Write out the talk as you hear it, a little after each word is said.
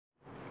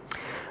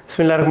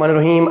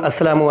Bismillahirrahmanirrahim.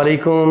 Assalamu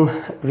alaikum.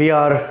 We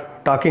are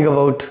talking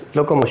about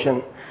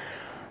locomotion.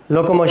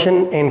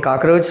 Locomotion in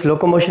cockroach,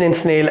 locomotion in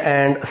snail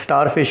and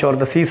starfish or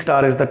the sea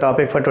star is the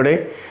topic for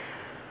today.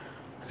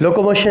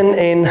 Locomotion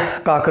in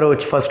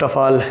cockroach, first of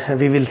all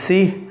we will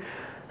see.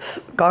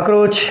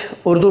 Cockroach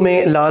Urdu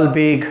में लाल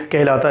bag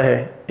कहलाता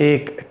है,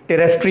 एक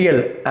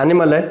terrestrial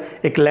animal है,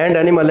 एक land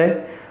animal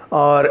है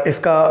और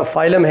इसका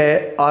phylum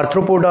है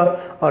आर्थ्रोपोडा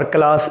और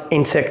क्लास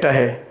इंसेक्टा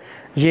है।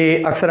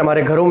 ये अक्सर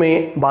हमारे घरों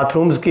में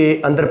बाथरूम्स के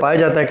अंदर पाया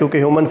जाता है क्योंकि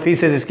ह्यूमन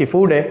फीसेस इसकी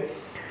फूड है।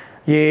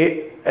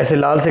 ये ऐसे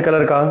लाल से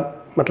कलर का,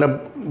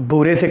 मतलब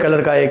भूरे से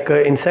कलर का एक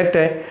इंसेक्ट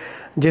है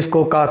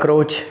जिसको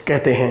कॉकरोच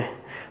कहते हैं।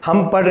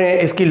 हम पढ़ रहे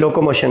हैं इसकी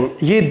लोकोमोशन।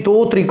 ये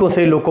दो तरीक़ों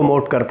से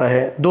लोकोमोट करता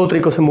है, दो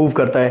तरीक़ों से मूव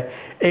करता है।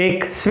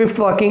 एक स्विफ्ट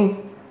वॉकिंग,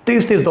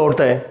 तेज़ तेज़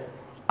दौड़ता है,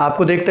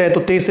 आपको देखता है तो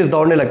तेज़ तेज़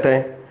दौड़ने लगता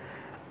है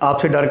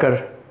आपसे डर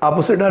कर, आप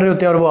उससे डर रहे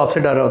होते हैं और वो आपसे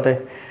डर रहा होता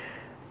है,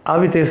 आप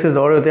भी तेज़ तेज़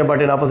दौड़ रहे होते हैं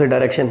बट इन अपोजिट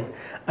डायरेक्शन।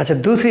 अच्छा,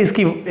 दूसरी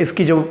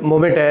इसकी जो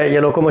मूवमेंट है या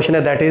लोकोमोशन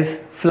है that is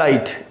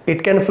flight.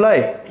 It can fly,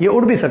 ये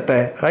उड़ भी सकता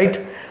है, राइट।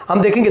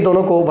 हम देखेंगे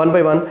दोनों को वन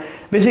बाय वन।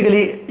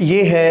 बेसिकली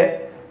ये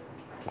है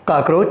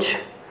कॉकरोच।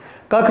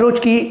 कॉकरोच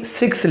की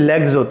 6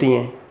 लेग्स होती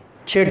हैं,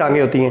 6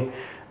 टांगें होती हैं,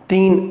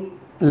 3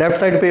 लेफ़्ट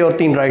साइड पे और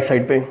 3 राइट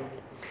साइड पे।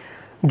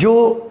 जो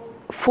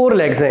 4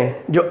 लेग्स हैं,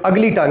 जो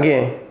अगली टांगें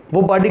हैं,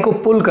 वो बॉडी को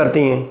पुल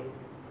करती हैं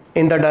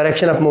in the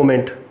direction of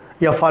movement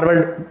या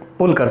फॉरवर्ड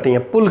पुल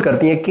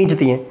करती हैं,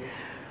 खींचती हैं।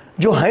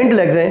 जो हैंड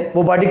लेग्स हैं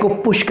वो बॉडी को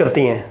पुश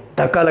करती हैं,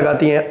 धक्का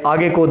लगाती हैं,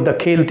 आगे को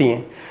धकेलती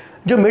हैं।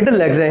 जो मिडल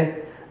लेग्स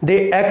हैं they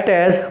act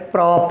as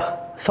prop,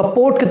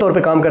 support के तौर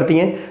पे काम करती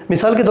हैं।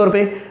 मिसाल के तौर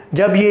पे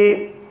जब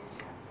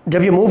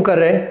ये मूव कर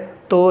रहे हैं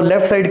तो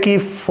लेफ़्ट साइड की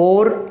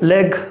 4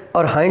 लेग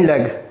और हाइंड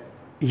लेग,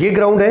 ये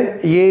ग्राउंड है,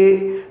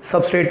 ये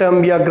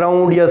सबस्ट्रेटम या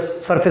ग्राउंड या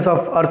सरफेस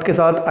ऑफ अर्थ के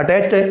साथ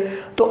अटैच्ड है,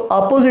 तो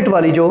अपोजिट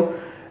वाली जो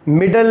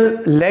मिडल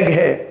लेग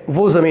है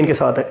वो ज़मीन के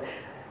साथ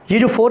है। ये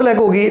जो 4 लेग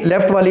होगी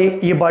लेफ़्ट वाली,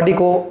 ये बॉडी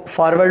को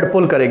फॉरवर्ड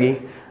पुल करेगी।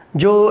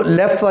 जो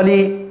लेफ़्ट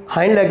वाली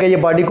हाइंड लेग है ये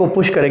बॉडी को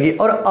पुश करेगी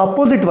और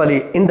अपोजिट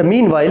वाली इन द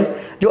मीन वाइल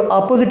जो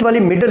अपोजिट वाली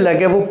मिडल लेग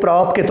है वो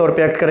प्रॉप के तौर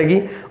पे एक्ट करेगी,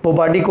 वो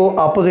बॉडी को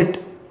अपोजिट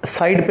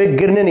साइड पे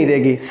गिरने नहीं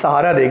देगी,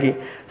 सहारा देगी।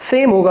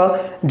 सेम होगा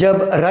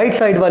जब राइट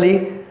साइड वाली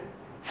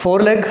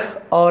 4 लेग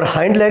और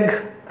हाइंड लेग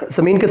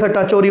ज़मीन के साथ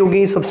टच हो रही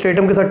होगी,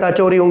 सबस्ट्रेटम के साथ टच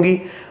हो रही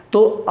होंगी,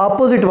 तो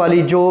अपोजिट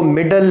वाली जो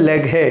मिडल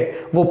लेग है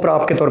वो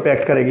प्रॉप के तौर पे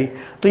एक्ट करेगी।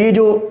 तो ये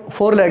जो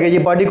 4 लेग है ये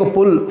बॉडी को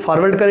पुल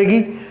फॉरवर्ड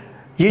करेगी,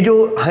 ये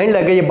जो हाइंड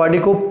लेग है ये बॉडी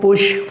को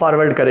पुश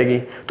फॉरवर्ड करेगी।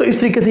 तो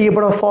इस तरीके से ये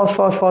बड़ा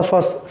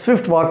फास्ट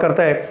स्विफ्ट वॉक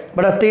करता है,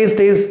 बड़ा तेज़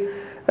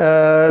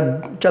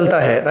चलता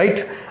है,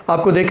 राइट।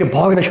 आपको देख के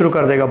भागना शुरू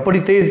कर देगा बड़ी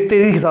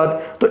तेज़ी के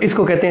साथ, तो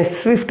इसको कहते हैं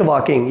स्विफ्ट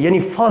वॉकिंग यानी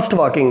फास्ट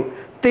वॉकिंग,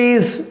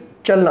 तेज़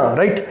चलना,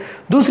 राइट।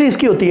 दूसरी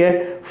इसकी होती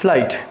है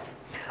फ्लाइट।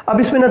 अब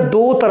इसमें ना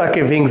 2 तरह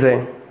के विंग्स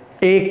हैं,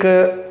 एक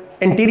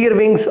इंटीरियर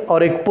विंग्स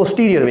और एक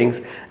पोस्टीरियर विंग्स।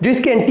 जो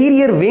इसके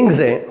इंटीरियर विंग्स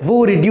हैं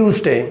वो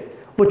रिड्यूस्ड है,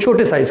 वो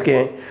छोटे साइज़ के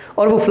हैं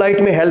और वो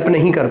फ्लाइट में हेल्प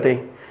नहीं करते,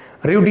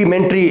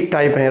 रूडिमेंट्री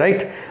टाइप हैं,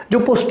 राइट। जो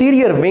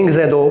पोस्टीरियर विंग्स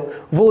हैं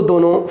वो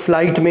दोनों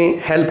फ्लाइट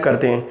में हेल्प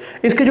करते हैं।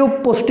 इसके जो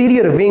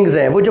पोस्टीरियर विंग्स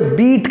हैं वो जब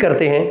बीट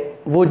करते हैं,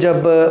 वो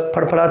जब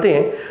फड़फड़ाते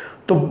हैं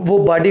तो वो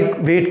बॉडी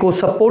वेट को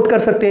सपोर्ट कर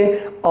सकते हैं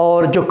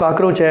और जो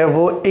कॉकरोच है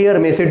वो एयर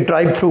में से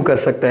ड्राइव थ्रू कर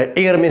सकता है,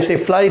 एयर में से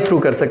फ्लाई थ्रू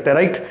कर सकता है,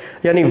 राइट।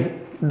 यानी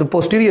the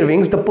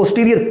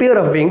posterior pair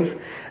of wings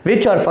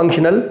which are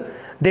functional,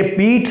 they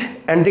beat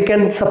and they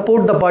can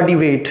support the body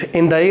weight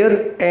in the air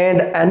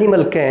and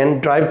animal can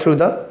drive through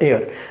the air.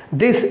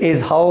 This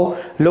is how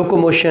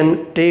locomotion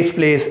takes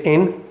place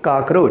in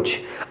cockroach.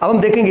 अब हम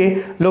देखेंगे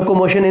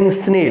locomotion in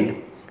snail.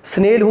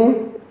 snail हूँ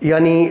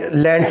यानी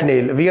land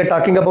snail, we are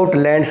talking about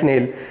land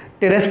snail,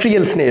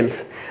 terrestrial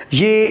snails.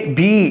 ये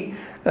भी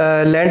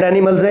land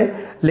animals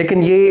हैं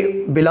लेकिन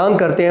ये बिलोंग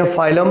करते हैं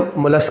phylum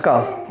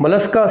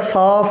Mollusca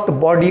soft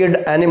bodied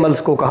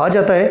animals को कहा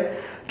जाता है।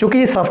 चूँकि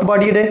ये सॉफ्ट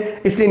बॉडीड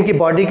है इसलिए इनकी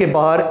बॉडी के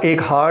बाहर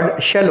एक हार्ड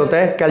शेल होता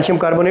है कैल्शियम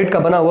कार्बोनेट का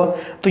बना हुआ।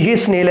 तो ये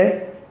स्नेल है,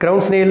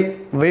 ground snail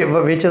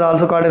which is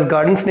also called as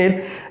garden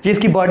snail. ये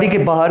इसकी बॉडी के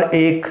बाहर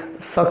एक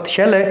सख्त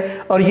शेल है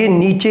और ये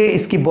नीचे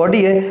इसकी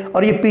बॉडी है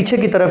और ये पीछे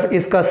की तरफ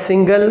इसका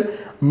सिंगल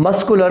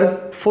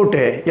मस्कुलर फुट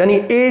है,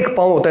 यानी एक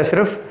पाँव होता है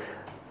सिर्फ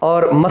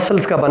और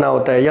मसल्स का बना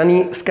होता है,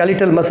 यानी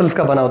स्केलेटल मसल्स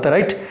का बना होता है,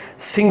 राइट।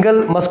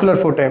 सिंगल मस्कुलर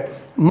फुट है।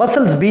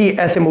 मसल्स भी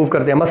ऐसे मूव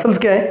करते हैं। मसल्स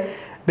क्या है?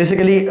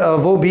 बेसिकली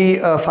वो भी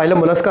फाइलम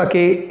मोलस्का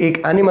के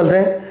एक एनिमल्स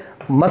हैं।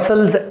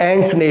 Muscles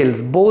and Snell's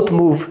both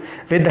move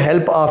with the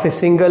help of a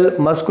single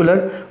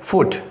muscular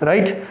foot,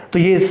 right. तो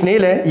ये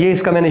स्नेल है, ये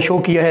इसका मैंने शो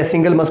किया है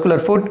सिंगल मस्कुलर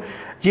फुट।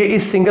 ये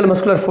इस सिंगल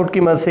मस्कुलर फुट की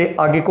मदद से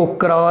आगे को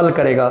क्रॉल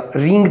करेगा,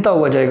 रेंगता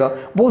हुआ जाएगा।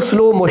 बहुत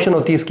स्लो मोशन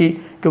होती है इसकी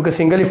क्योंकि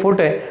सिंगल ही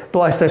फुट है तो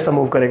आहिस्ता आहिस्ता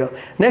मूव करेगा।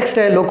 नेक्स्ट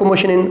है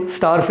लोकोमोशन इन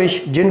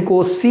स्टारफिश,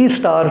 जिनको सी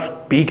स्टार्स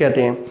भी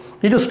कहते हैं।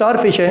 ये जो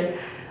स्टारफिश है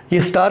ये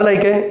स्टार लाइक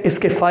है,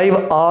 इसके 5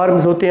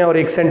 आर्म्स होते हैं और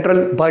एक सेंट्रल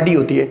बॉडी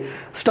होती है।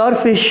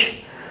 स्टारफिश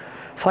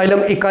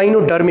फाइलम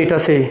इकाइनोडर्मेटा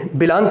से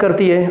बिलोंग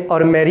करती है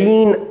और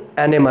मैरीन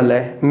एनिमल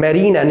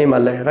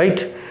है,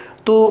 राइट।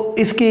 तो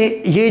इसकी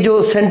ये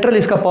जो सेंट्रल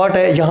इसका पार्ट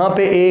है, यहाँ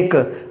पे एक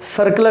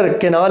सर्कुलर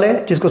कैनाल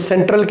है जिसको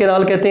सेंट्रल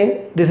कैनाल कहते हैं।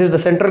 This is the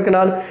central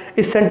canal.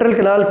 इस सेंट्रल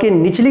कैनाल के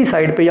निचली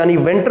साइड पे यानी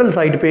वेंट्रल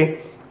साइड पे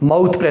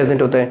माउथ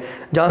प्रेजेंट होता है,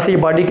 जहाँ से ये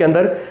बॉडी के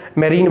अंदर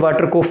मैरीन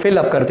वाटर को फिल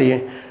अप करती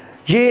है।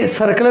 ये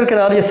सर्कुलर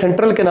कैनाल या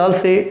सेंट्रल कैनाल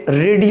से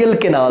रेडियल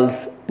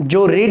कैनाल्स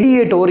जो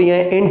रेडिएट हो रही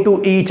हैं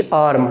इनटू ईच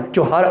आर्म,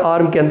 जो हर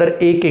आर्म के अंदर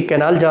एक एक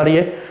कैनाल जा रही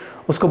है,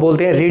 उसको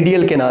बोलते हैं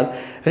रेडियल कैनाल।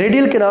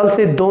 रेडियल कैनाल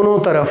से दोनों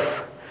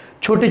तरफ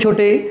छोटे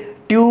छोटे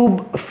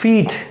ट्यूब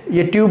फीट,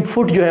 ये ट्यूब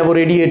फुट जो है वो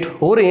रेडिएट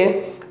हो रहे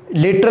हैं।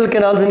 लेटरल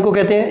कैनाल्स इनको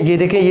कहते हैं। ये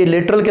देखें, ये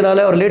लेटरल कैनाल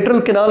है और लेटरल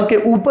कैनाल के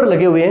ऊपर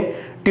लगे हुए हैं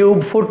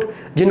ट्यूब फुट,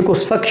 जिनको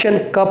सक्शन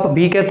कप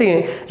भी कहते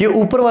हैं। ये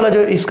ऊपर वाला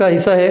जो इसका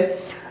हिस्सा है,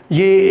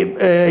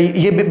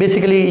 ये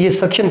बेसिकली ये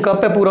सक्शन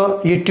कप है पूरा,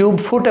 ये ट्यूब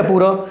फुट है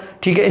पूरा,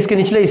 ठीक है। इसके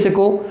निचले हिस्से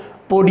को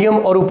पोडियम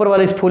और ऊपर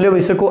वाले इस फूले हुए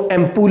हिस्से को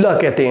एम्पूला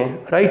कहते हैं,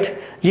 राइट।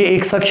 ये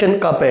एक सक्शन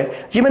कप है।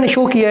 ये मैंने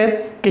शो किया है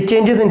कि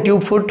changes in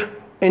tube foot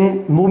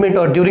in movement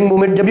और ड्यूरिंग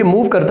मूवमेंट, जब ये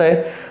मूव करता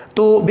है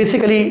तो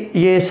बेसिकली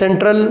ये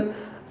सेंट्रल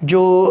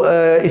जो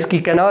इसकी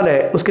कैनाल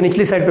है उसके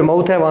निचली साइड पे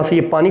माउथ है, वहाँ से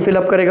ये पानी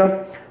फिलअप करेगा।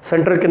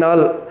 सेंट्रल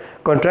कैनाल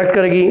कॉन्ट्रैक्ट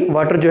करेगी,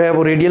 वाटर जो है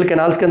वो रेडियल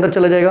कैनाल्स के अंदर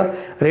चला जाएगा।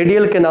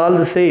 रेडियल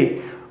कैनाल से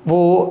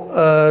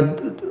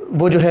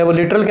वो जो है वो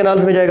लेटरल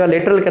कैनाल्स में जाएगा,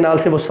 लेटरल कैनाल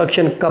से वो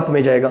सक्शन कप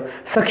में जाएगा।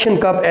 सक्शन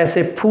कप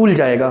ऐसे फूल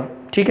जाएगा,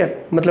 ठीक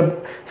है,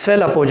 मतलब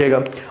स्वेल अप हो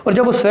जाएगा। और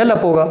जब वो स्वेल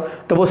अप होगा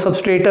तो वो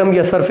सबस्ट्रेटम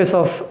या सरफेस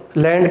ऑफ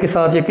लैंड के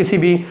साथ या किसी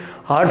भी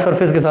हार्ड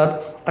सरफेस के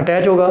साथ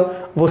अटैच होगा,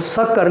 वो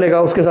सक कर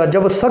लेगा उसके साथ।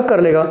 जब वो सक कर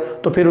लेगा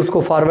तो फिर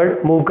उसको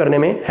फॉरवर्ड मूव करने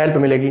में हेल्प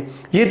मिलेगी।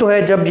 ये तो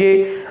है जब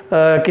ये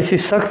किसी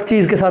सख्त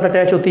चीज़ के साथ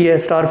अटैच होती है,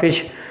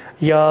 स्टारफिश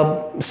या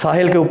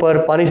साहिल के ऊपर,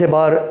 पानी से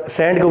बाहर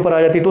सैंड के ऊपर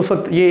आ जाती है, तो उस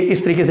वक्त ये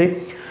इस तरीके से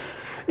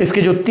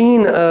इसके जो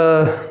 3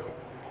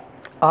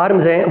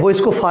 आर्म्स हैं वो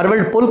इसको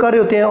फॉरवर्ड पुल कर रहे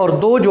होते हैं और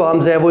 2 जो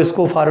आर्म्स हैं वो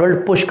इसको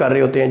फॉरवर्ड पुश कर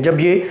रहे होते हैं। जब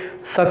ये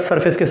सख्त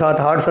सरफेस के साथ,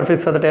 हार्ड सरफेस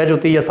के साथ अटैच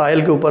होती है या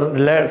साहिल के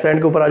ऊपर,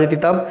 सैंड के ऊपर आ जाती,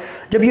 तब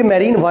जब ये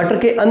मैरीन वाटर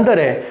के अंदर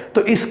है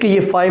तो इसके ये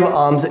 5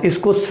 आर्म्स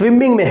इसको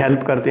स्विमिंग में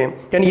हेल्प करते हैं,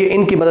 यानी ये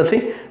इनकी मदद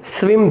से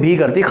स्विम भी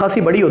करती है।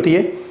 खासी बड़ी होती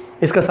है,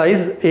 इसका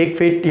साइज़ 1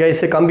 फीट या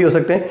इससे कम भी हो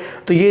सकते हैं,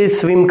 तो ये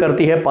स्विम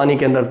करती है पानी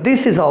के अंदर।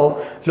 This is how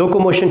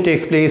locomotion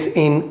takes place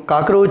in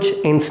cockroach,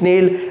 in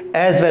snail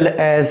as well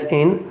as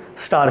in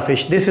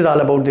starfish. This is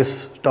all about this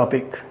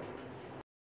topic.